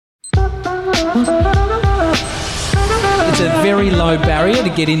It's a very low barrier to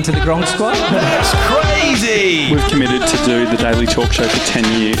get into the Gronk Squad. That's crazy. We've committed to do the Daily Talk Show for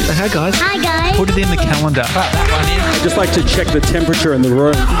 10 years. Hi guys. Hi guys. Put it in the calendar. That one in. Just like to check the temperature in the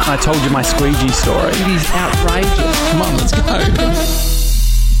room. I told you my squeegee story. It is outrageous. Come on, let's go.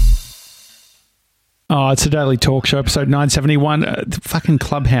 Oh, it's a Daily Talk Show, episode 971. Fucking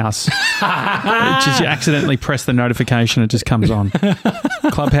Clubhouse. It's just you accidentally press the notification, it just comes on.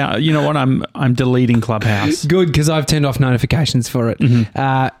 Clubhouse. You know what? I'm deleting Clubhouse. Good, because I've turned off notifications for it.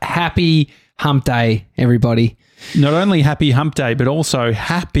 Happy Hump Day, everybody. Not only happy Hump Day, but also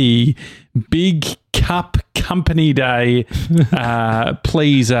happy Big Cup Company Day.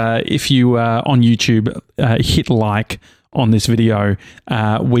 Please, if you are on YouTube, hit like on this video.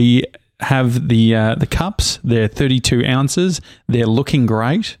 We have the cups. They're 32 ounces. They're looking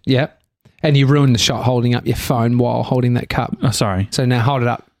great. Yep. And you ruined the shot holding up your phone while holding that cup. Oh, sorry. So now hold it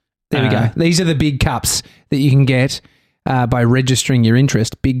up. There we go. These are the big cups that you can get by registering your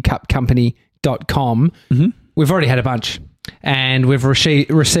interest, bigcupcompany.com. Mm-hmm. We've already had a bunch. And we've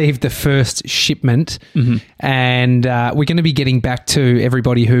received the first shipment. Mm-hmm. And we're going to be getting back to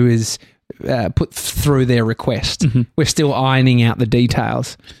everybody who is put through their request. Mm-hmm. We're still ironing out the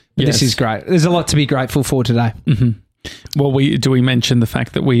details. Yes. This is great. There's a lot to be grateful for today. Mm-hmm. Well, do we mention the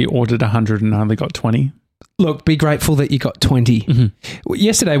fact that we ordered 100 and only got 20? Look, be grateful that you got 20. Mm-hmm.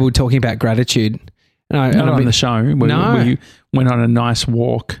 Yesterday we were talking about gratitude. Not on the show. We went on a nice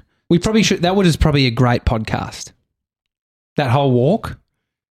walk. We probably should. That was probably a great podcast. That whole walk.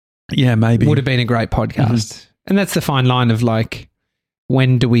 Yeah, maybe. Would have been a great podcast. Mm-hmm. And that's the fine line of like,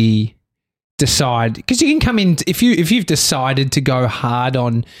 when do we decide? Because you can come in, if you've decided to go hard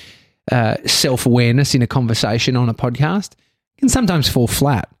on self-awareness in a conversation on a podcast, it can sometimes fall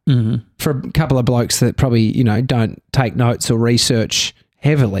flat for a couple of blokes that probably, don't take notes or research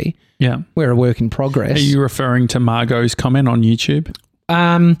heavily. Yeah. We're a work in progress. Are you referring to Margot's comment on YouTube?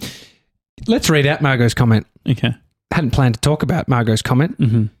 Let's read out Margot's comment. Okay. Hadn't planned to talk about Margot's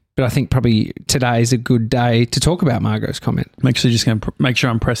comment, but I think probably today is a good day to talk about Margot's comment. I'm actually just going to make sure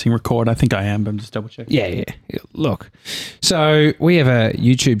I'm pressing record. I think I am, but I'm just double checking. Yeah. Look, so we have a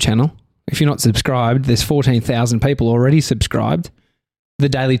YouTube channel. If you're not subscribed, there's 14,000 people already subscribed. The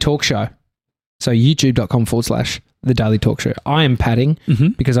Daily Talk Show. So youtube.com/The Daily Talk Show. I am padding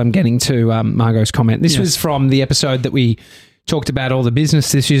because I'm getting to Margot's comment. This was from the episode that we talked about all the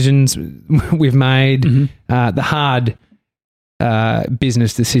business decisions we've made, the hard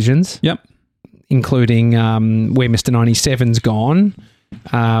business decisions. Yep. Including where Mr. 97's gone.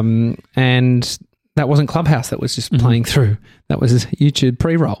 And that wasn't Clubhouse. That was just playing through. That was YouTube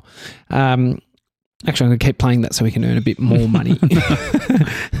pre-roll. Actually, I'm going to keep playing that so we can earn a bit more money.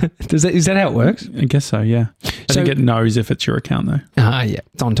 Is that how it works? I guess so, yeah. I think it knows if it's your account, though. Yeah,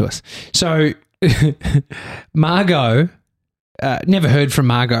 it's on to us. So, Margot, never heard from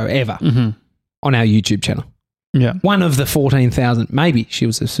Margot ever on our YouTube channel. Yeah. One of the 14,000. Maybe she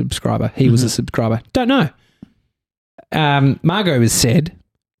was a subscriber. He was a subscriber. Don't know. Margot has said,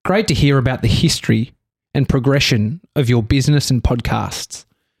 great to hear about the history and progression of your business and podcasts.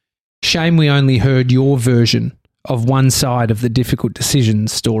 Shame we only heard your version of one side of the difficult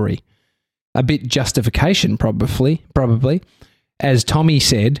decisions story. A bit justification, probably. As Tommy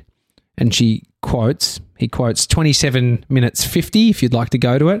said, and he quotes 27 minutes 50, if you'd like to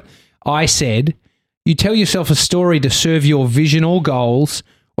go to it. I said, you tell yourself a story to serve your vision or goals,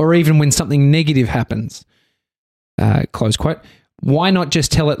 or even when something negative happens. Close quote. Why not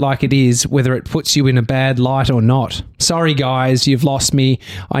just tell it like it is, whether it puts you in a bad light or not? Sorry, guys, you've lost me.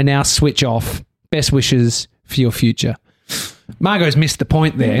 I now switch off. Best wishes for your future. Margot's missed the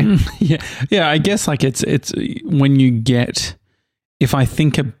point there. Yeah. I guess like it's when you get. If I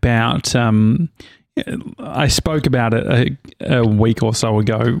think about, I spoke about it a week or so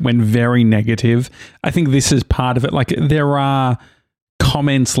ago when very negative. I think this is part of it. Like there are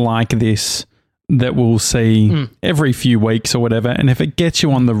comments like this that we'll see every few weeks or whatever, and if it gets you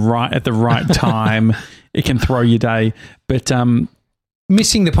on at the right time, it can throw your day. But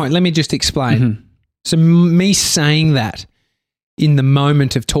missing the point. Let me just explain. So me saying that in the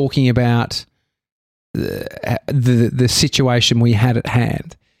moment of talking about the situation we had at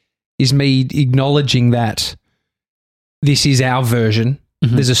hand is me acknowledging that this is our version.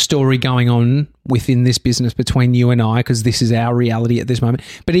 There's a story going on within this business between you and I because this is our reality at this moment.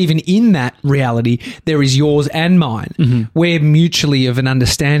 But even in that reality, there is yours and mine. We're mutually of an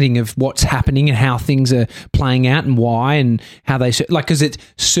understanding of what's happening and how things are playing out and why and how they because it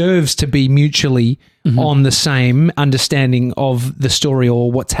serves to be mutually on the same understanding of the story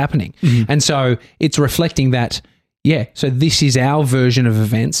or what's happening. And so it's reflecting that yeah, so this is our version of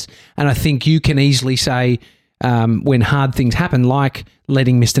events. And I think you can easily say when hard things happen, like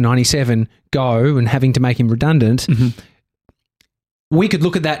letting Mr. 97 go and having to make him redundant, we could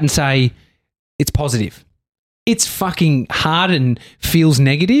look at that and say it's positive. It's fucking hard and feels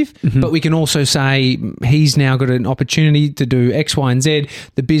negative, but we can also say he's now got an opportunity to do X, Y, and Z.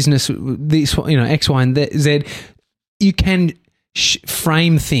 The business, this, X, Y, and Z. You can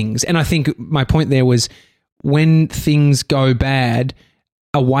frame things, and I think my point there was when things go bad,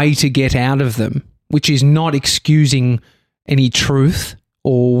 a way to get out of them, which is not excusing any truth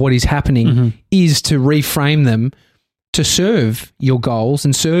or what is happening, is to reframe them to serve your goals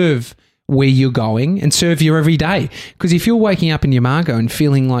and serve where you're going and serve your every day. Because if you're waking up in your Margot and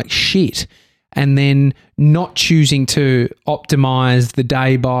feeling like shit and then not choosing to optimize the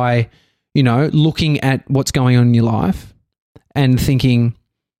day by, looking at what's going on in your life and thinking,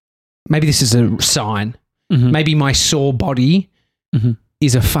 maybe this is a sign. Maybe my sore body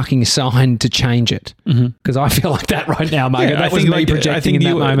is a fucking sign to change it. Because I feel like that right now, Margot. That was me projecting in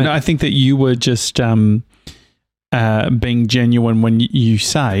that moment. I think that you were just being genuine when you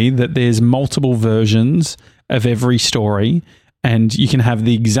say that there's multiple versions of every story and you can have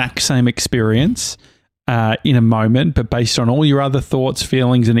the exact same experience in a moment, but based on all your other thoughts,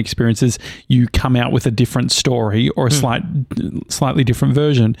 feelings and experiences, you come out with a different story or a slightly different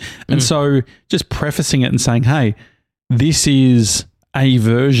version. And so just prefacing it and saying, hey, this is a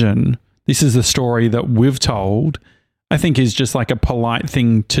version, this is the story that we've told, I think is just like a polite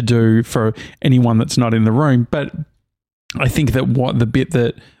thing to do for anyone that's not in the room. But I think that the bit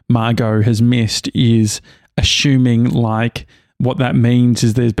that Margot has missed is assuming like what that means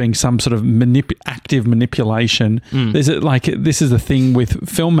is there's been some sort of active manipulation. This is the thing with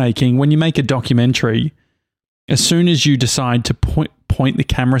filmmaking. When you make a documentary, as soon as you decide to point the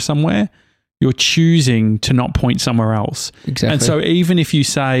camera somewhere, you're choosing to not point somewhere else. Exactly. And so even if you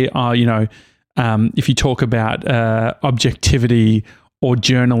say, if you talk about objectivity or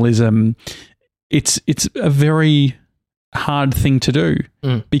journalism, it's a very hard thing to do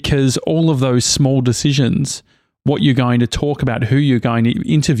because all of those small decisions, what you're going to talk about, who you're going to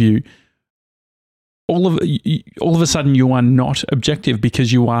interview, all of a sudden you are not objective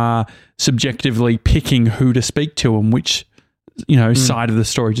because you are subjectively picking who to speak to and which side of the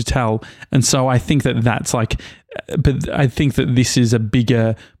story to tell. And so I think that's like, but I think that this is a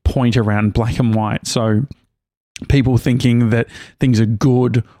bigger point around black and white. So people thinking that things are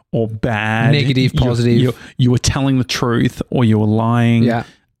good or bad, negative, positive, you were telling the truth or you were lying. Yeah.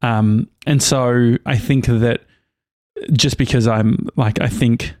 And so I think that just because where my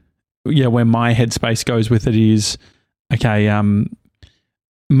headspace goes with it is, okay,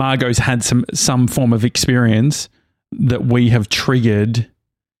 Margot's had some form of experience that we have triggered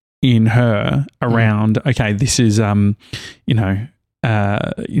in her around, okay, this is, being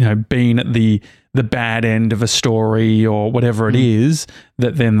at the bad end of a story or whatever it is,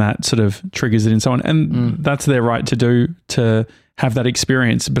 that sort of triggers it in someone. And that's their right to have that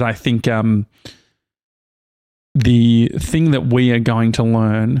experience. But I think the thing that we are going to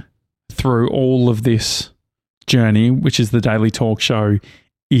learn through all of this journey, which is the Daily Talk Show,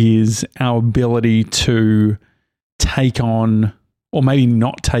 is our ability to take on, or maybe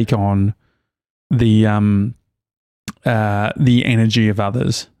not take on, the energy of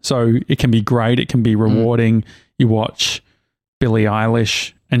others. So it can be great, it can be rewarding. You watch Billie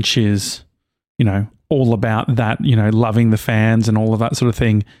Eilish and she's, all about that, loving the fans and all of that sort of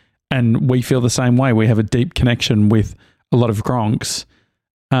thing. And we feel the same way. We have a deep connection with a lot of Gronks.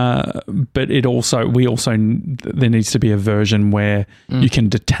 But there needs to be a version where you can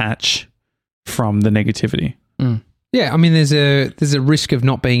detach from the negativity. Yeah, I mean, there's a risk of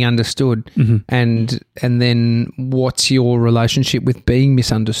not being understood, and then what's your relationship with being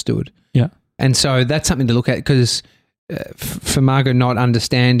misunderstood? Yeah, and so that's something to look at because for Margot not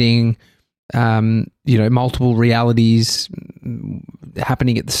understanding, multiple realities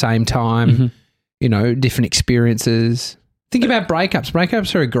happening at the same time, different experiences. Think about breakups.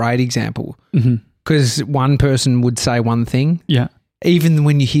 Breakups are a great example because one person would say one thing. Yeah. Even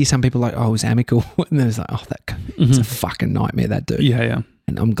when you hear some people like, oh, it was amicable, and then it's like, oh, it's a fucking nightmare, that dude. Yeah, yeah.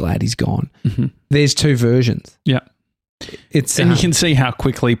 And I'm glad he's gone. There's two versions. Yeah. You can see how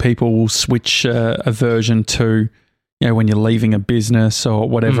quickly people will switch a version to, when you're leaving a business or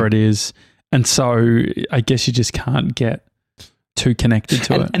whatever it is. And so I guess you just can't get too connected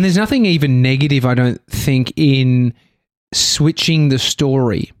to it. And there's nothing even negative, I don't think, in switching the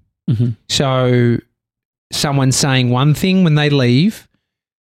story. So someone saying one thing when they leave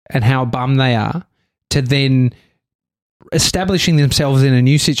and how bummed they are to then establishing themselves in a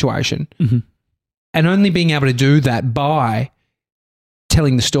new situation and only being able to do that by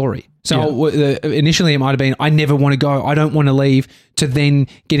telling the story. So initially it might have been, I never want to go, I don't want to leave, to then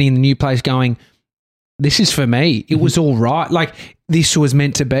getting in the new place going, this is for me. It was all right. Like, this was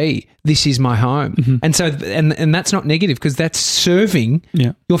meant to be. This is my home. And so, and that's not negative, because that's serving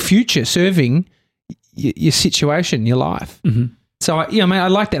your future, serving your situation, your life. So, I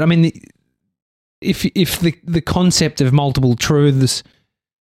like that. I mean, if the concept of multiple truths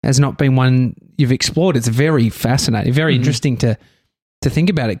has not been one you've explored, it's very fascinating, very interesting to think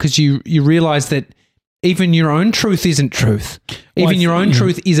about it, because you realize that even your own truth isn't truth. Even your own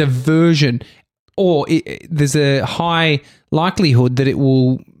truth is a version, or there's a high likelihood that it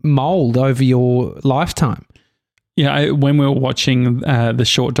will mold over your lifetime. Yeah, when we were watching the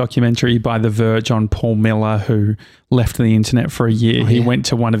short documentary by The Verge on Paul Miller, who left the internet for a year, he went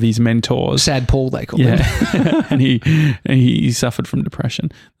to one of his mentors. Sad Paul, they call him. and he suffered from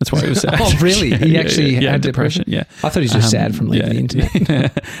depression. That's why he was sad. Oh, really? He actually had depression? Yeah. I thought he was just sad from leaving the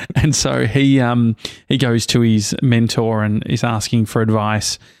internet. And so he goes to his mentor and is asking for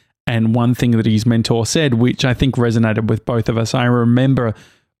advice. And one thing that his mentor said, which I think resonated with both of us, I remember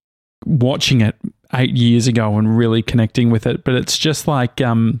watching it 8 years ago and really connecting with it, but it's just like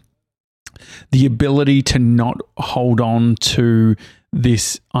the ability to not hold on to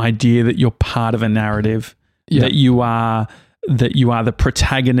this idea that you're part of a narrative, that you are the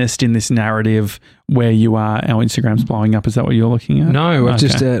protagonist in this narrative where you are. Our Instagram's blowing up. Is that what you're looking at? No, I've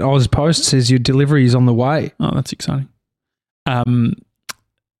just Oz Post says your delivery is on the way. Oh, that's exciting.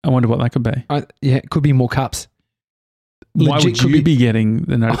 I wonder what that could be. It could be more cups. Why would you be getting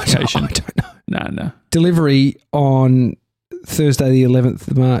the notification? I don't know. No. Delivery on Thursday, the 11th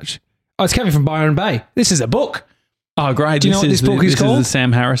of March. Oh, it's coming from Byron Bay. This is a book. Oh, great. Do you know what this book is called? This is the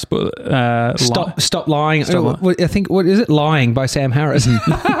Sam Harris book. Stop Lying. I think, what is it? Lying by Sam Harris.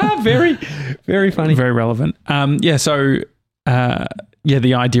 Very, very funny. Very relevant. The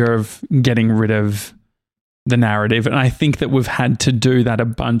idea of getting rid of the narrative. And I think that we've had to do that a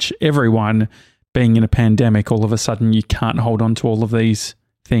bunch. Everyone being in a pandemic, all of a sudden you can't hold on to all of these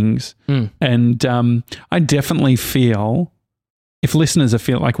things. And I definitely feel, if listeners are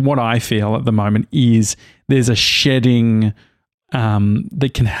feeling like what I feel at the moment, is there's a shedding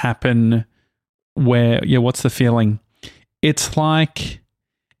that can happen where, what's the feeling? It's like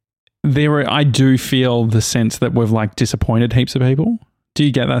I do feel the sense that we've like disappointed heaps of people. Do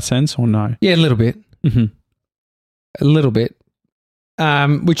you get that sense or no? Yeah, a little bit. A little bit.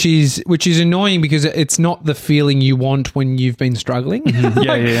 Which is annoying, because it's not the feeling you want when you've been struggling.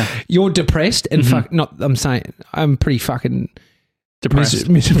 Yeah. You're depressed and I'm pretty fucking depressed.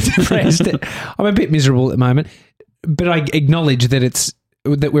 Depressed. I'm a bit miserable at the moment, but I acknowledge that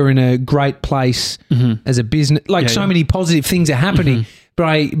that we're in a great place as a business. So many positive things are happening,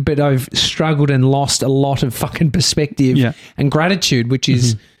 but I've struggled and lost a lot of fucking perspective and gratitude, which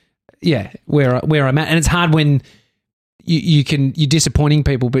is where I'm at. And it's hard when you're disappointing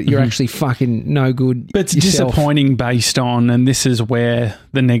people, but you're actually fucking no good. But it's yourself. disappointing based on, and this is where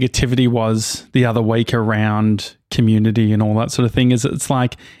the negativity was the other week around community and all that sort of thing, is it's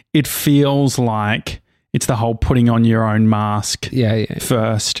like, it feels like it's the whole putting on your own mask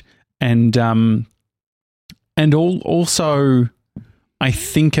first. And also I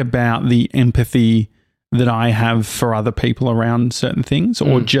think about the empathy that I have for other people around certain things,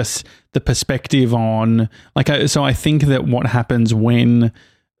 or just the perspective on, so I think that what happens when,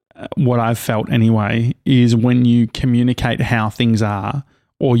 what I've felt anyway, is when you communicate how things are,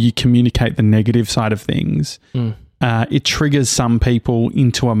 or you communicate the negative side of things, it triggers some people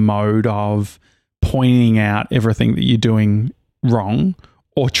into a mode of pointing out everything that you're doing wrong,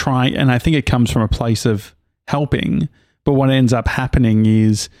 or and I think it comes from a place of helping, but what ends up happening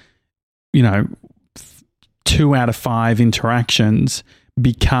is, 2 out of 5 interactions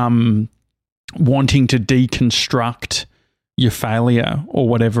become wanting to deconstruct your failure or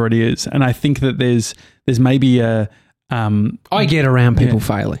whatever it is. And I think that there's maybe a I get around people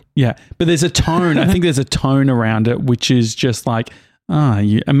failing. Yeah. But there's a tone. I think there's a tone around it, which is just like,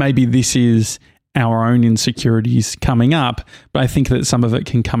 and maybe this is our own insecurities coming up, but I think that some of it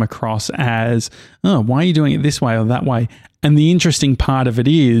can come across as, why are you doing it this way or that way? And the interesting part of it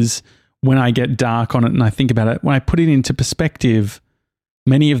is, when I get dark on it and I think about it, when I put it into perspective,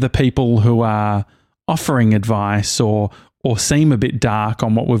 many of the people who are offering advice or seem a bit dark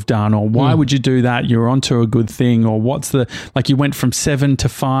on what we've done, or why would you do that? You're onto a good thing, or you went from 7 to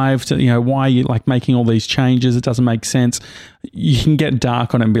 5 to, why are you making all these changes? It doesn't make sense. You can get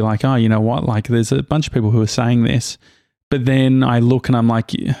dark on it and be like, oh, you know what? There's a bunch of people who are saying this, but then I look and I'm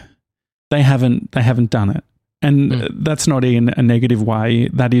like, they haven't done it. And that's not in a negative way.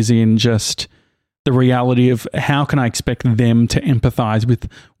 That is in just the reality of how can I expect them to empathize with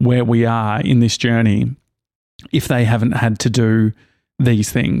where we are in this journey if they haven't had to do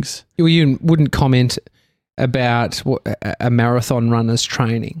these things. Well, you wouldn't comment about a marathon runner's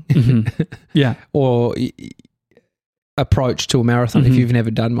training Yeah. or approach to a marathon if you've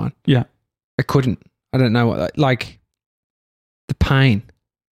never done one. Yeah. I couldn't. I don't know what, like the pain,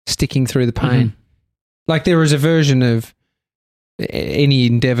 sticking through the pain. Like there is a version of any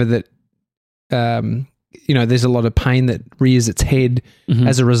endeavor that, there's a lot of pain that rears its head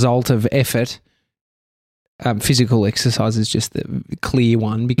as a result of effort. Physical exercise is just the clear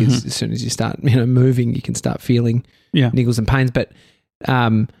one because as soon as you start, moving, you can start feeling niggles and pains. But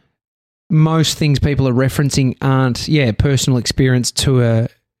most things people are referencing aren't, personal experience to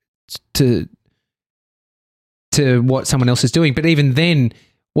what someone else is doing. But even then,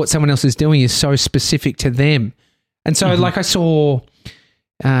 what someone else is doing is so specific to them. And so, like I saw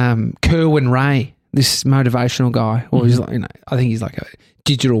Kerwin Ray, this motivational guy, or he's like, I think he's like a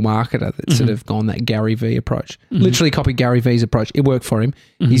digital marketer that's sort of gone that Gary Vee approach. Literally copied Gary Vee's approach. It worked for him.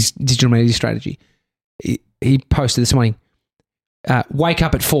 His digital media strategy. He posted this morning, wake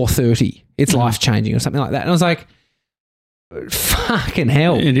up at 4:30. It's life-changing or something like that. And I was like, fucking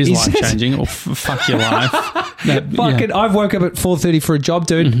hell. It is life-changing or fuck your life. I've woke up at 4:30 for a job,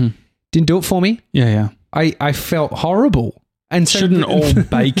 dude. Didn't do it for me. Yeah. I felt horrible. And so shouldn't all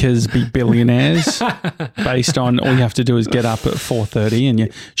bakers be billionaires based on all you have to do is get up at 4:30 and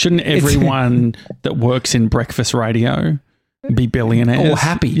shouldn't everyone that works in breakfast radio be billionaires? Or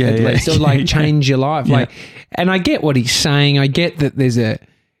happy at least. Or like change your life. Yeah. And I get what he's saying. I get that there's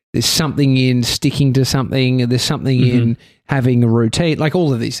something in sticking to something, there's something in having a routine. Like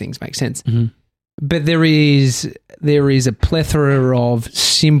all of these things make sense. But there is a plethora of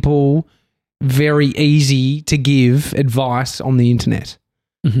simple, very easy to give advice on the internet.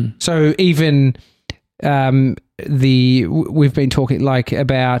 So even we've been talking like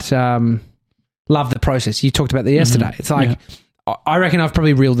about love the process. You talked about that yesterday. It's like I reckon I've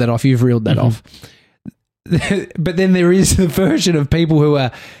probably reeled that off. You've reeled that off. But then there is the version of people who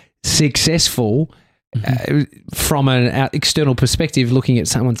are successful from an external perspective, looking at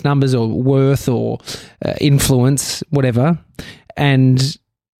someone's numbers or worth or influence, whatever, and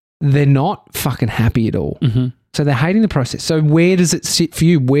they're not fucking happy at all. So they're hating the process. So where does it sit for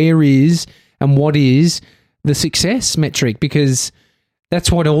you? Where is and what is the success metric? Because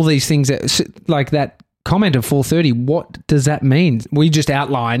that's what all these things, like that comment of 4:30, what does that mean? We just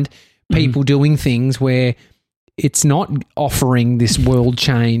outlined people doing things where it's not offering this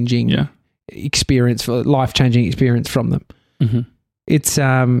world-changing experience, for life-changing experience from them. It's,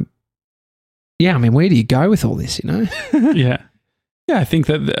 I mean, where do you go with all this, Yeah, I think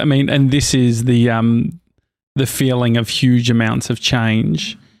that, and this is the feeling of huge amounts of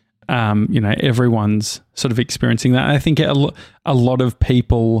change. Everyone's sort of experiencing that. I think a lot of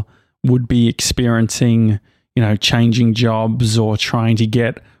people would be experiencing, changing jobs or trying to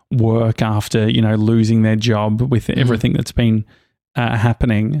get work after, losing their job with everything that's been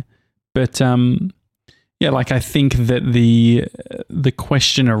happening. But, I think that the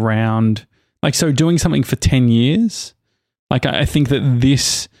question around, so doing something for 10 years, I think that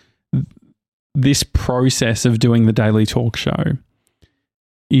this process of doing the Daily Talk Show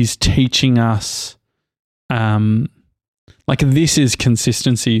is teaching us, this is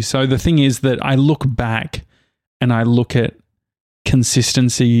consistency. So the thing is that I look back and I look at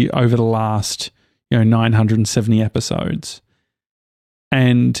consistency over the last, 970 episodes.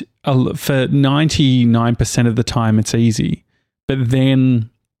 And for 99% of the time, it's easy. But then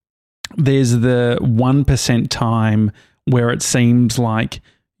there's the 1% time where it seems like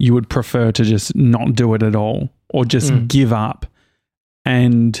you would prefer to just not do it at all or just give up.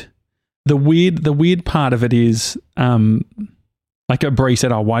 And the weird part of it is, like Bree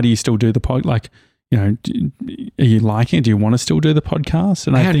said, why do you still do the pod? Are you liking it? Do you want to still do the podcast?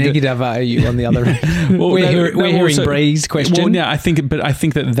 And how negative are you on the other end? We're hearing Bree's question. Well, yeah, I think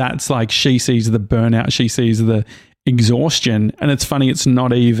that that's she sees the burnout, she sees the exhaustion, and it's funny. It's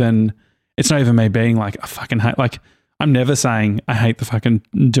not even me being I fucking hate. I'm never saying I hate the fucking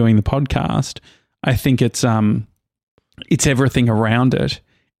doing the podcast. I think it's everything around it.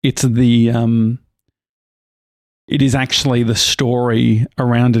 It's it is actually the story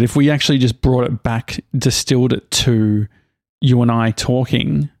around it. If we actually just brought it back, distilled it to you and I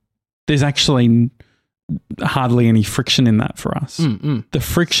talking, there's actually hardly any friction in that for us. The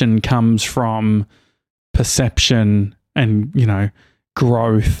friction comes from perception and,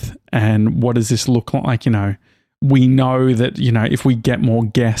 growth and what does this look like? We know that, if we get more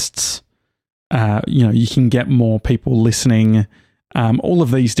guests, you can get more people listening. all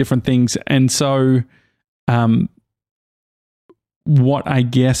of these different things. And so what I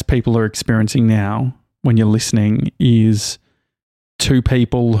guess people are experiencing now when you're listening is two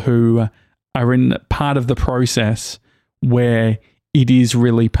people who are in part of the process where it is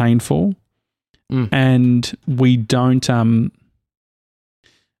really painful and we don't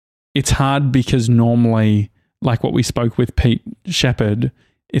it's hard because normally, like what we spoke with Pete Shepherd,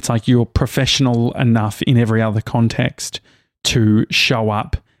 it's like you're professional enough in every other context to show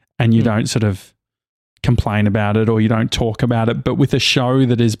up and you don't sort of complain about it or you don't talk about it. But with a show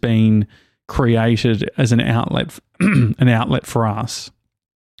that has been created as an outlet for us,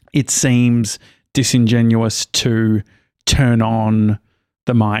 it seems disingenuous to turn on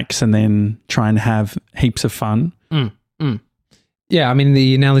the mics and then try and have heaps of fun. Yeah, I mean,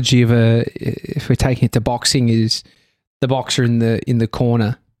 the analogy of if we're taking it to boxing, is the boxer in the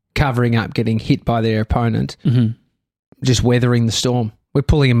corner covering up, getting hit by their opponent, just weathering the storm. We're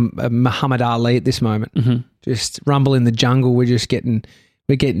pulling a Muhammad Ali at this moment. Just rumble in the jungle. We're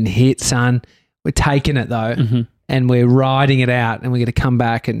getting hit, son. We're taking it though, and we're riding it out, and we're going to come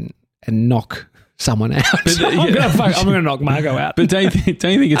back and knock someone out. But, I'm going to knock Margot out. But don't you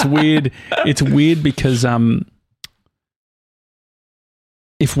think it's weird? It's weird because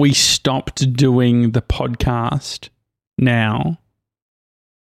if we stopped doing the podcast now,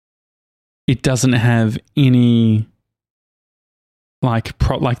 it doesn't have any like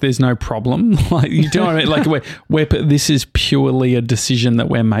there's no problem. Like, you know what I mean? Like we're this is purely a decision that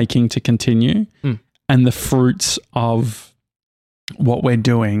we're making to continue, and the fruits of what we're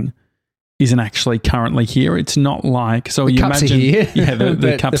doing isn't actually currently here. It's not like, so the you cups imagine, are here. yeah,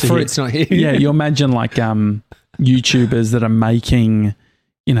 the cups the are fruit's here. not here. Yeah, you imagine like YouTubers that are making,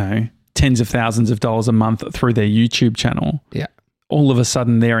 tens of thousands of dollars a month through their YouTube channel. Yeah. All of a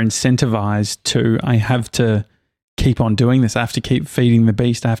sudden they're incentivized to, I have to keep on doing this. I have to keep feeding the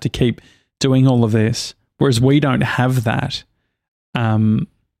beast. I have to keep doing all of this. Whereas we don't have that.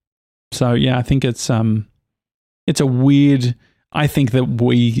 So yeah, I think it's a weird, I think that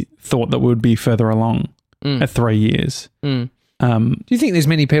we thought that we would be further along at 3 years. Do you think there's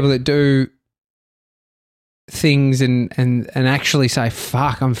many people that do things and actually say,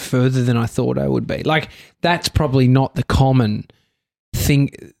 fuck, I'm further than I thought I would be? Like, that's probably not the common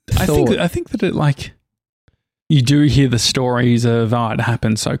thing. I think that it, like, you do hear the stories of, it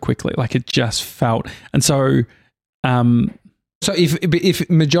happened so quickly. Like, it just felt, and so so if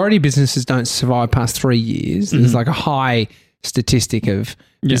majority of businesses don't survive past 3 years, there's like a high statistic of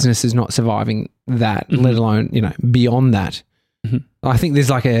businesses not surviving that, let alone, beyond that. I think there's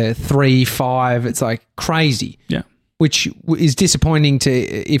like a 3, 5, it's like crazy. Yeah. Which is disappointing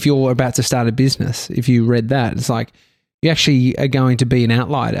if you're about to start a business. If you read that, it's like you actually are going to be an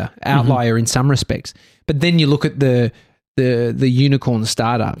outlier in some respects. But then you look at the unicorn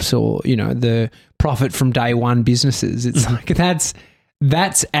startups or, the profit from day one businesses. It's like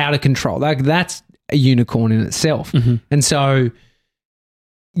that's out of control. Like, that's a unicorn in itself. And so,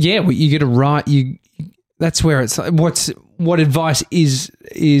 yeah, you get to write. That's where it's like, what advice is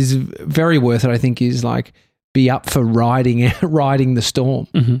very worth it, I think, is like, be up for riding the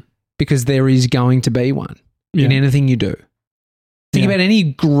storm, because there is going to be one in anything you do. Think about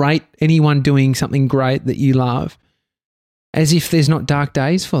anyone doing something great that you love, as if there's not dark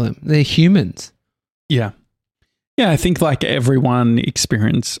days for them. They're humans. Yeah. Yeah, I think like everyone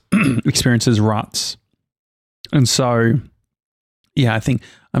experiences ruts. And so, yeah, I think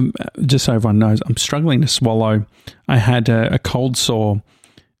just so everyone knows, I'm struggling to swallow. I had a cold sore,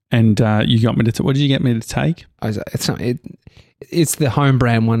 and you got me to. What did you get me to take? It's the home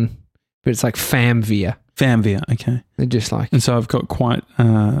brand one, but it's like Famvia. Famvia, okay. They're just like, and so I've got quite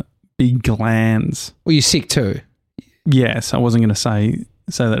big glands. Well, you're sick too. Yes, I wasn't going to say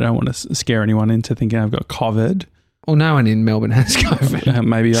that I don't want to scare anyone into thinking I've got COVID. Well, no one in Melbourne has COVID.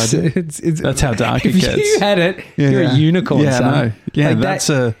 Maybe I do. That's how dark it gets. If you had it, you're a unicorn, son. No. Yeah,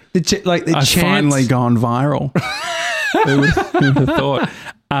 like I've finally gone viral. Who would have thought?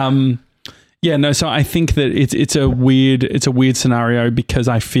 So I think that it's a weird scenario, because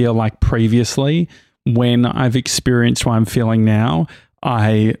I feel like previously, when I've experienced what I'm feeling now,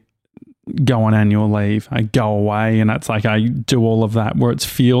 I go on annual leave, I go away, and it's like I do all of that, where it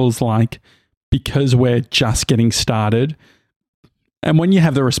feels like, because we're just getting started, and when you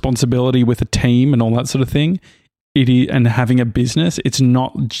have the responsibility with a team and all that sort of thing, and having a business, it's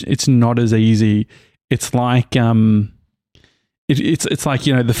not as easy. It's like it's like,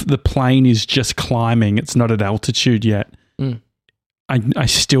 the plane is just climbing. It's not at altitude yet. I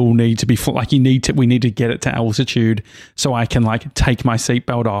still need to be like, we need to get it to altitude so I can like take my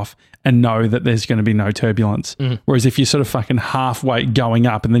seatbelt off and know that there's going to be no turbulence. Whereas if you're sort of fucking halfway going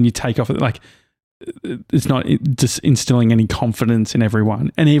up and then you take off, like it's not just instilling any confidence in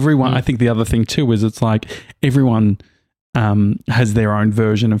everyone. And everyone, I think the other thing too is it's like everyone has their own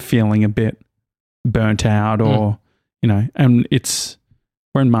version of feeling a bit burnt out or, you know, and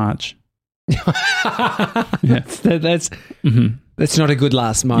we're in March. That's not a good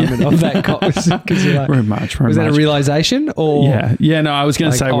last moment of that because you're like, we're in March. Was that a realization or No, I was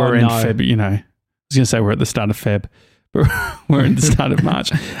going to say we're in Feb. You know, I was going to say we're at the start of Feb, but we're in the start of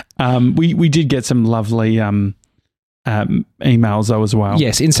March. We did get some lovely emails though as well.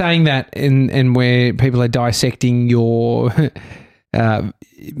 Yes, in saying that, and where people are dissecting your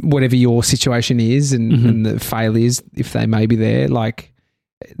whatever your situation is and the failures, if they may be there, like.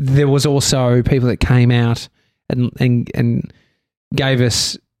 There was also people that came out and gave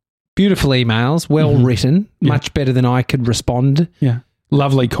us beautiful emails, well written, much better than I could respond. Yeah.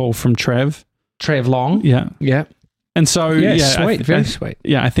 Lovely call from Trev Long. Yeah. Yeah. And so, sweet, very sweet.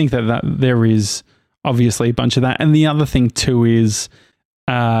 Yeah, I think that there is obviously a bunch of that. And the other thing too is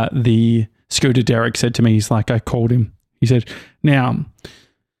the Scooter Derek said to me, he's like, I called him. He said, now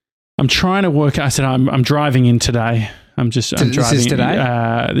I'm trying to work. I said, I'm driving in today. I'm driving. This is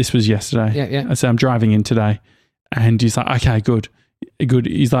today? This was yesterday. Yeah. I said, I'm driving in today. And he's like, okay, good.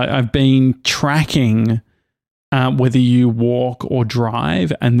 He's like, I've been tracking whether you walk or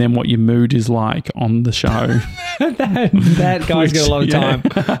drive and then what your mood is like on the show. that guy's got a lot of time.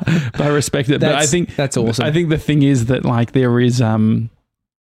 But I respect it. But I think that's awesome. I think the thing is that like there is,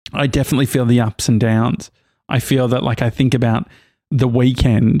 I definitely feel the ups and downs. I feel that like I think about the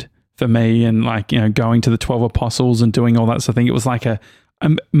weekend for me and like, you know, going to the 12 Apostles and doing all that sort of thing. It was like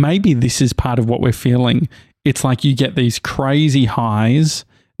maybe this is part of what we're feeling. It's like you get these crazy highs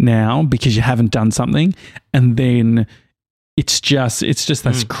now because you haven't done something. And then it's just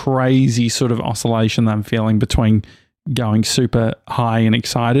this crazy sort of oscillation that I'm feeling between going super high and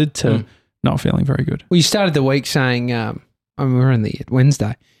excited to not feeling very good. Well, you started the week saying, we're on the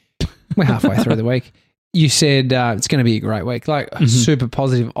Wednesday. We're halfway through the week. You said it's going to be a great week, like super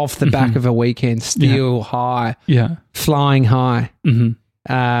positive off the back of a weekend, still high, flying high.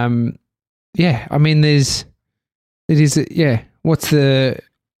 I mean, what's the,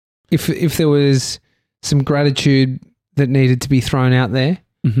 if there was some gratitude that needed to be thrown out there?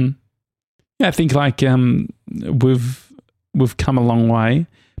 Yeah, I think like we've come a long way,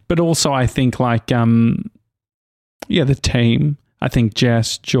 but also I think like, the team, I think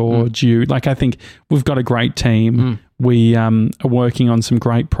Jess, George, you, like I think we've got a great team. We are working on some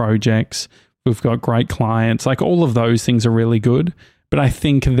great projects. We've got great clients. Like all of those things are really good. But I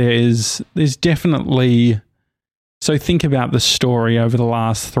think there's definitely, so think about the story over the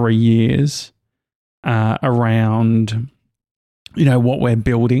last 3 years around, you know, what we're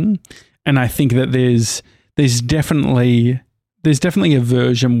building. And I think that there's definitely a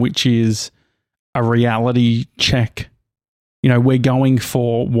version which is a reality check. You know, we're going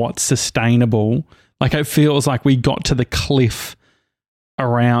for what's sustainable. Like it feels like we got to the cliff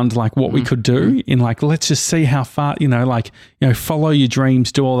around like what we could do in like, let's just see how far, you know, like, you know, follow your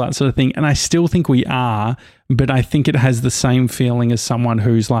dreams, do all that sort of thing. And I still think we are, but I think it has the same feeling as someone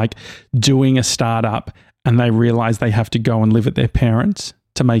who's like doing a startup and they realize they have to go and live at their parents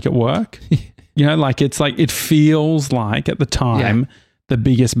to make it work. You know, like it's like, it feels like at the time the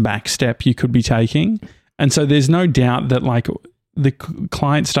biggest back step you could be taking. And so there's no doubt that like the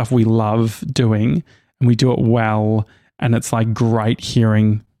client stuff we love doing and we do it well and it's like great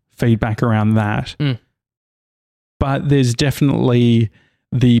hearing feedback around that. But there's definitely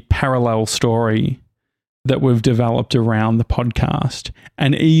the parallel story that we've developed around the podcast.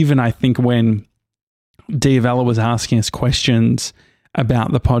 And even I think when Diavella was asking us questions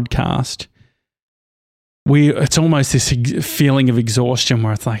about the podcast, it's almost this feeling of exhaustion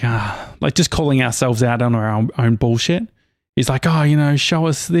where it's like, like just calling ourselves out on our own bullshit. He's like, oh, you know, show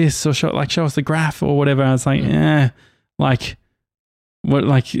us this or show us the graph or whatever. I was like, like what,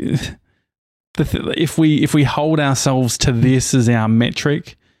 like if we hold ourselves to this as our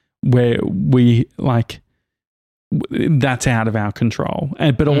metric, where we like that's out of our control.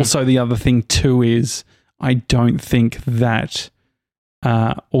 But also the other thing too is I don't think that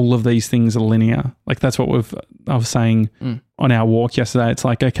all of these things are linear. Like that's what I was saying on our walk yesterday. It's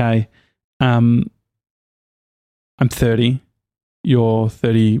like, okay, I'm 30, you're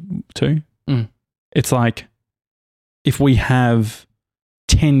 32. It's like if we have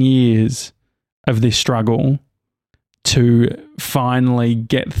 10 years of this struggle to finally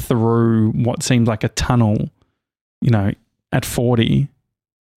get through what seems like a tunnel, you know, at 40,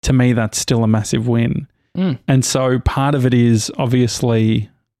 to me, that's still a massive win. And so part of it is obviously,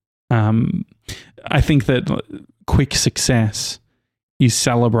 I think that quick success is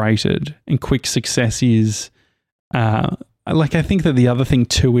celebrated, and quick success is, I think that the other thing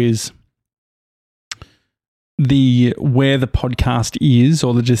too is where the podcast is,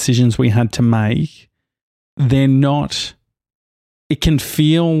 or the decisions we had to make, they're not, it can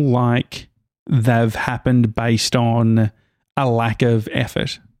feel like they've happened based on a lack of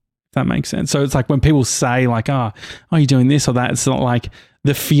effort. If that makes sense. So it's like when people say like, oh, you're doing this or that, it's not like,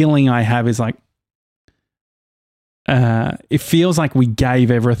 the feeling I have is like, it feels like we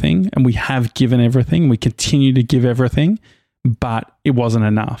gave everything, and we have given everything. We continue to give everything, but it wasn't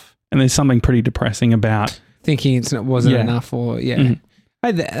enough. And there's something pretty depressing about thinking it wasn't enough, or and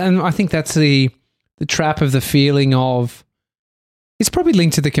I think that's the trap of the feeling of, it's probably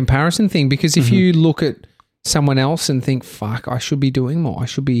linked to the comparison thing, because if you look at someone else and think, fuck, I should be doing more, I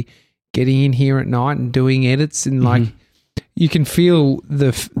should be getting in here at night and doing edits, and like you can feel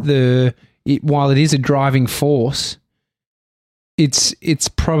while it is a driving force, it's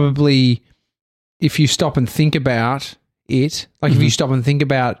probably, if you stop and think about it, like if you stop and think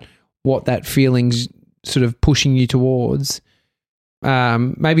about what that feeling's sort of pushing you towards,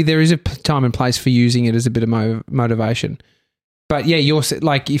 maybe there is a time and place for using it as a bit of motivation. But yeah, you're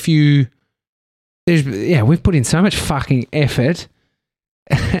like, if you, we've put in so much fucking effort,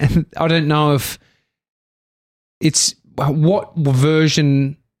 and I don't know if it's what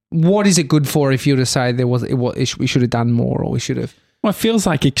version. What is it good for if you were to say we should have done more, or we should have? Well, it feels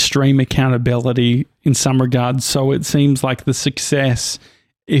like extreme accountability in some regards. So it seems like the success,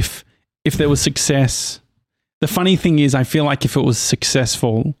 if there was success, the funny thing is, I feel like if it was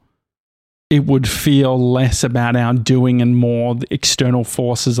successful, it would feel less about our doing and more the external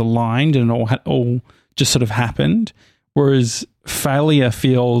forces aligned, and all just sort of happened. Whereas failure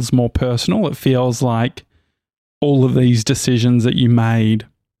feels more personal. It feels like all of these decisions that you made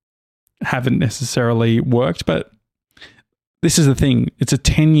haven't necessarily worked. But this is the thing. It's a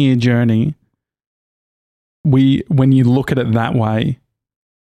 10-year journey. When you look at it that way,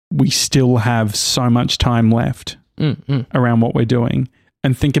 we still have so much time left around what we're doing.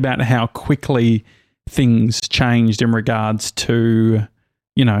 And think about how quickly things changed in regards to,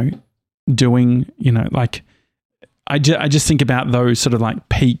 doing, like, I just think about those sort of like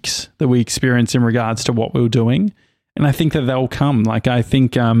peaks that we experience in regards to what we were doing. And I think that they'll come. Like, I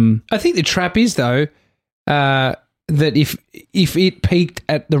think the trap is, though, that if it peaked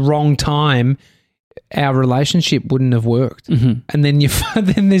at the wrong time, our relationship wouldn't have worked. And then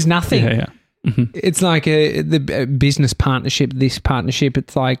then there's nothing. Yeah. It's like the business partnership, this partnership.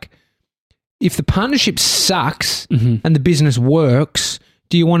 It's like, if the partnership sucks and the business works,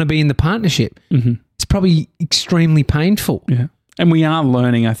 do you want to be in the partnership? It's probably extremely painful. Yeah. And we are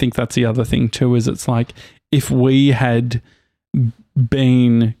learning. I think that's the other thing too, is it's like, if we had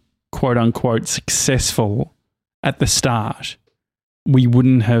been quote unquote successful at the start, we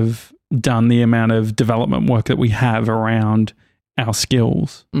wouldn't have done the amount of development work that we have around our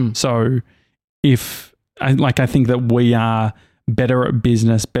skills. So I think that we are better at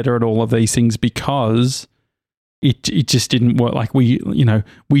business, better at all of these things, because it just didn't work. Like we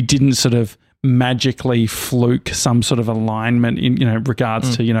didn't sort of magically fluke some sort of alignment in,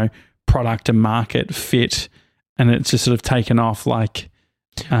 regards to, product and market fit, and it's just sort of taken off. Like,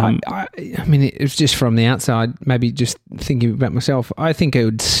 I mean, it's just from the outside, maybe just thinking about myself, I think it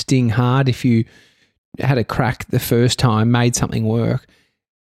would sting hard if you had a crack the first time, made something work,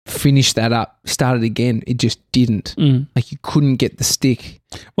 finished that up, started again. It just didn't. Like, you couldn't get the stick.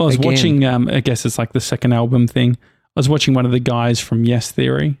 Well, I was again. watching, I guess it's like the second album thing. I was watching one of the guys from Yes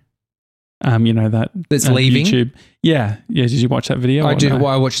Theory. That's leaving. YouTube. Yeah. Did you watch that video? I did. No?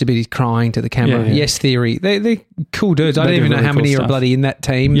 Well, I watched a bit. He's crying to the camera. Yeah. Yes Theory. They're cool dudes. I don't even know how many are bloody in that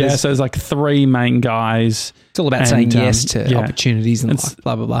team. Yeah. So there's like 3 main guys. It's all about saying yes to opportunities and life,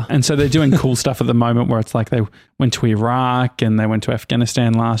 blah, blah, blah. And so they're doing cool stuff at the moment, where it's like they went to Iraq and they went to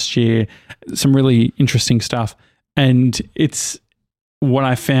Afghanistan last year. Some really interesting stuff. And it's what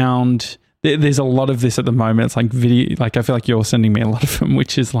I found. There's a lot of this at the moment. It's like video. Like, I feel like you're sending me a lot of them,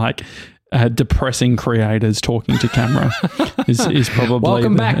 which is like depressing creators talking to camera is probably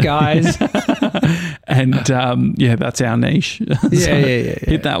welcome back, guys. And that's our niche. Yeah.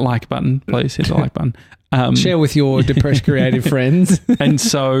 Hit that like button, please. Hit the like button. Share with your depressed creative friends. And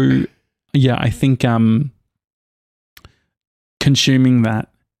so, I think consuming that,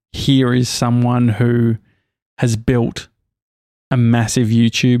 here is someone who has built a massive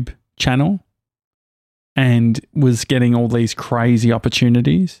YouTube channel and was getting all these crazy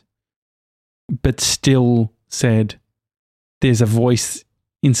opportunities, but still said, there's a voice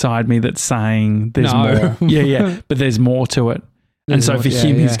inside me that's saying there's No. more. Yeah, but there's more to it. And so for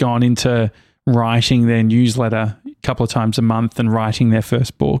him, he's gone into writing their newsletter a couple of times a month and writing their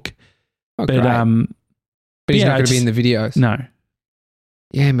first book. Oh, But great. But he's yeah, not going to be in the videos. no.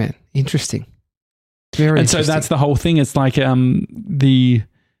 Yeah, man. Interesting. Very And so interesting. that's the whole thing. It's like the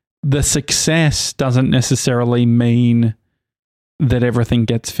success doesn't necessarily mean that everything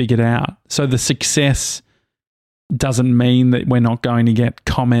gets figured out. So the success doesn't mean that we're not going to get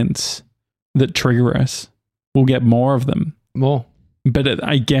comments that trigger us. We'll get more of them. more. But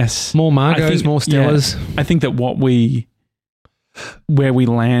I guess More I Margos, think- more Stellas. I think that where we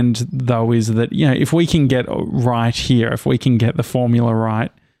land though is that, if we can get right here, if we can get the formula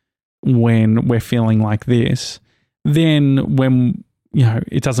right when we're feeling like this, then when,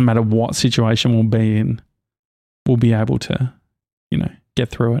 it doesn't matter what situation we'll be in, we'll be able to, get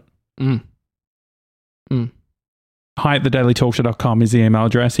through it. hi@thedailytalkshow.com is the email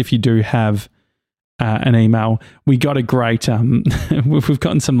address. If you do have an email, we got a great, we've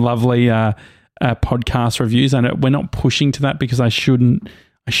gotten some lovely podcast reviews, and we're not pushing to that because I shouldn't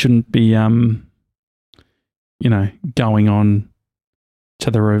be, going on to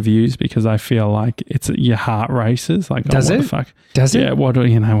the reviews because I feel like it's your heart races. Like, Does what it? the fuck? Does it? Yeah. What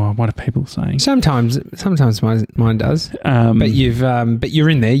are people saying? Sometimes mine does. But you're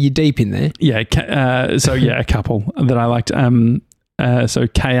in there. You're deep in there. Yeah. A couple that I liked. So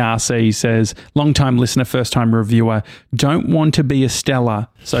KRC says, long-time listener, first-time reviewer, don't want to be a Stella.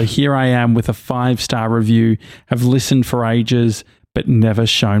 So here I am with a 5-star review. Have listened for ages, but never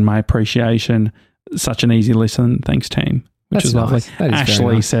shown my appreciation. Such an easy listen. Thanks, team. Which That's is lovely. nice. That is very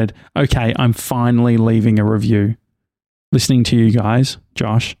Ashley nice. said, okay, I'm finally leaving a review. Listening to you guys,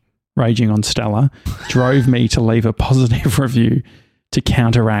 Josh, raging on Stella, drove me to leave a positive review to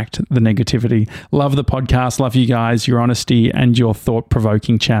counteract the negativity. Love the podcast. Love you guys, your honesty and your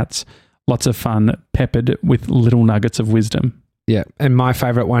thought-provoking chats. Lots of fun, peppered with little nuggets of wisdom. Yeah. And my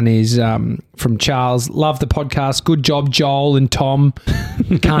favourite one is from Charles. Love the podcast. Good job, Joel and Tom.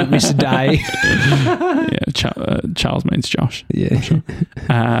 Can't miss a day. Yeah, Charles means Josh. Yeah.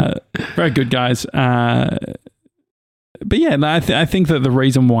 Very good, guys. But yeah, I think that the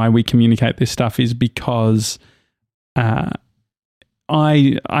reason why we communicate this stuff is because I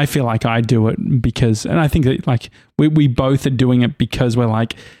feel like I do it because, and I think that like we both are doing it because we're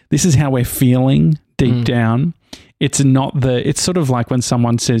like, this is how we're feeling deep down. It's sort of like when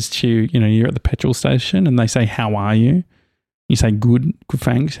someone says to you, you're at the petrol station and they say, how are you? You say, good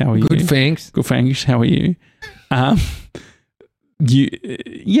thanks, how are you? Good thanks. Good thanks, how are you? I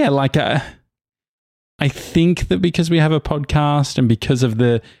think that because we have a podcast and because of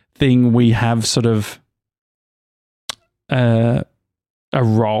the thing, we have sort of a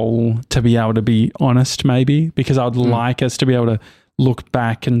role to be able to be honest, maybe, because I'd like us to be able to look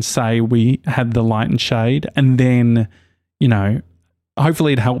back and say we had the light and shade, and then,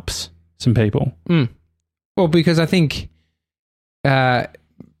 hopefully it helps some people. Well, because I think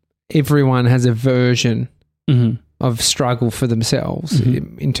everyone has a version of struggle for themselves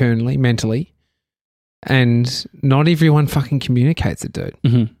internally, mentally, and not everyone fucking communicates it, dude.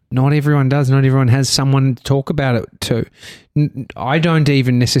 Not everyone does. Not everyone has someone to talk about it to. I don't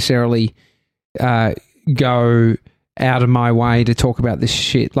even necessarily go out of my way to talk about this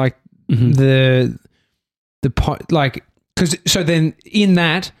shit. Like because so then in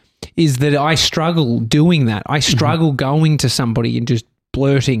that is that I struggle doing that. I struggle going to somebody and just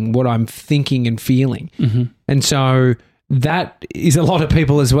blurting what I'm thinking and feeling. And so that is a lot of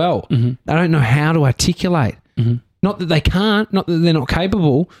people as well. They don't know how to articulate. Not that they can't, not that they're not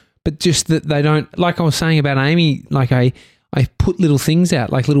capable, but just that they don't, like I was saying about Amy, like I put little things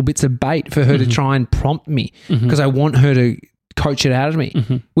out, like little bits of bait for her to try and prompt me because I want her to coach it out of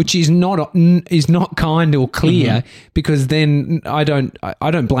me, which is not kind or clear because then I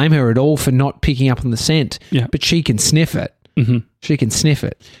don't blame her at all for not picking up on the scent, but she can sniff it. She can sniff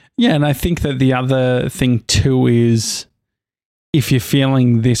it. Yeah, and I think that the other thing too is if you're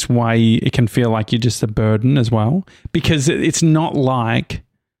feeling this way, it can feel like you're just a burden as well, because it's not like,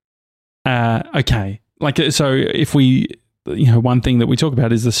 so if we, one thing that we talk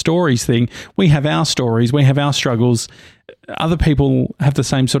about is the stories thing. We have our stories, we have our struggles. Other people have the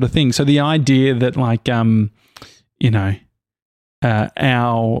same sort of thing. So the idea that like, we're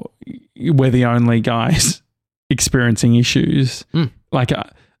the only guys experiencing issues, like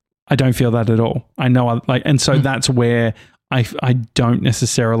I don't feel that at all. I know, and so that's where I don't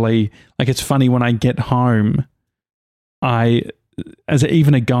necessarily, like, it's funny when I get home, as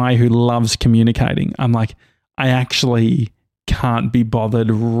even a guy who loves communicating, I'm like, I actually can't be bothered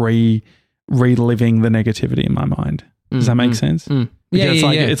reliving the negativity in my mind. Does that make sense? Yeah, Because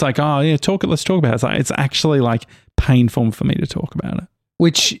yeah, it's like, oh yeah, let's talk about it. It's like, it's actually like painful for me to talk about it.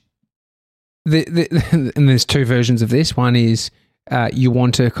 Which, and there's two versions of this. One is you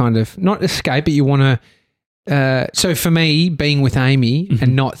want to kind of not escape, but you want to. So for me, being with Amy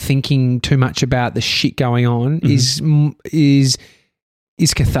and not thinking too much about the shit going on is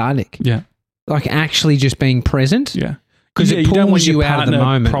cathartic. Yeah, like actually just being present. Yeah, because it you don't want pulls you out of the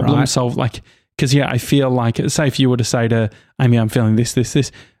moment. Problem right? solve, like, because I feel like, say if you were to say to Amy, I'm feeling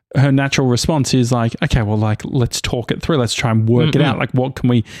this, her natural response is like, okay, well, like, let's talk it through. Let's try and work it out. Like, what can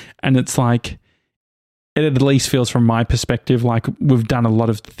we, and it's like, it at least feels from my perspective, like we've done a lot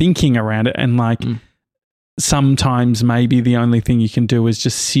of thinking around it. And like, sometimes maybe the only thing you can do is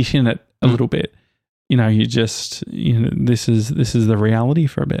just sit in it a little bit. You just, this is the reality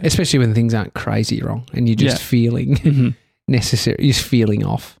for a bit. Especially when things aren't crazy wrong and you're just feeling necessary, you're just feeling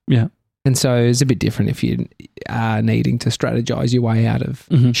off. Yeah. And so it's a bit different if you are needing to strategize your way out of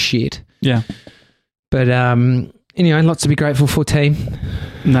shit. Yeah. But anyway, lots to be grateful for, team.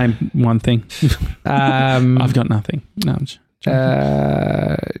 Name one thing. I've got nothing. No, I'm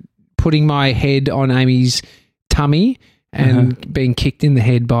joking. Putting my head on Amy's tummy and being kicked in the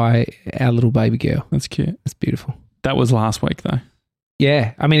head by our little baby girl. That's cute. That's beautiful. That was last week though.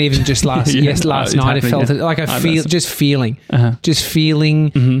 Yeah, I mean, even just last night, I felt it. Like just feeling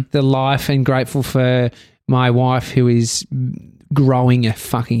the life, and grateful for my wife who is growing a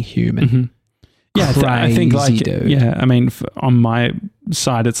fucking human. Yeah, I think like, dude. Yeah, I mean, on my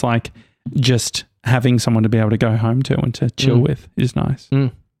side, it's like just having someone to be able to go home to and to chill with is nice.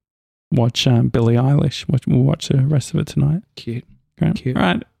 Watch Billie Eilish. We'll watch the rest of it tonight. Cute. Great. Cute. All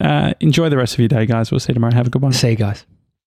right. Enjoy the rest of your day, guys. We'll see you tomorrow. Have a good one. See you guys.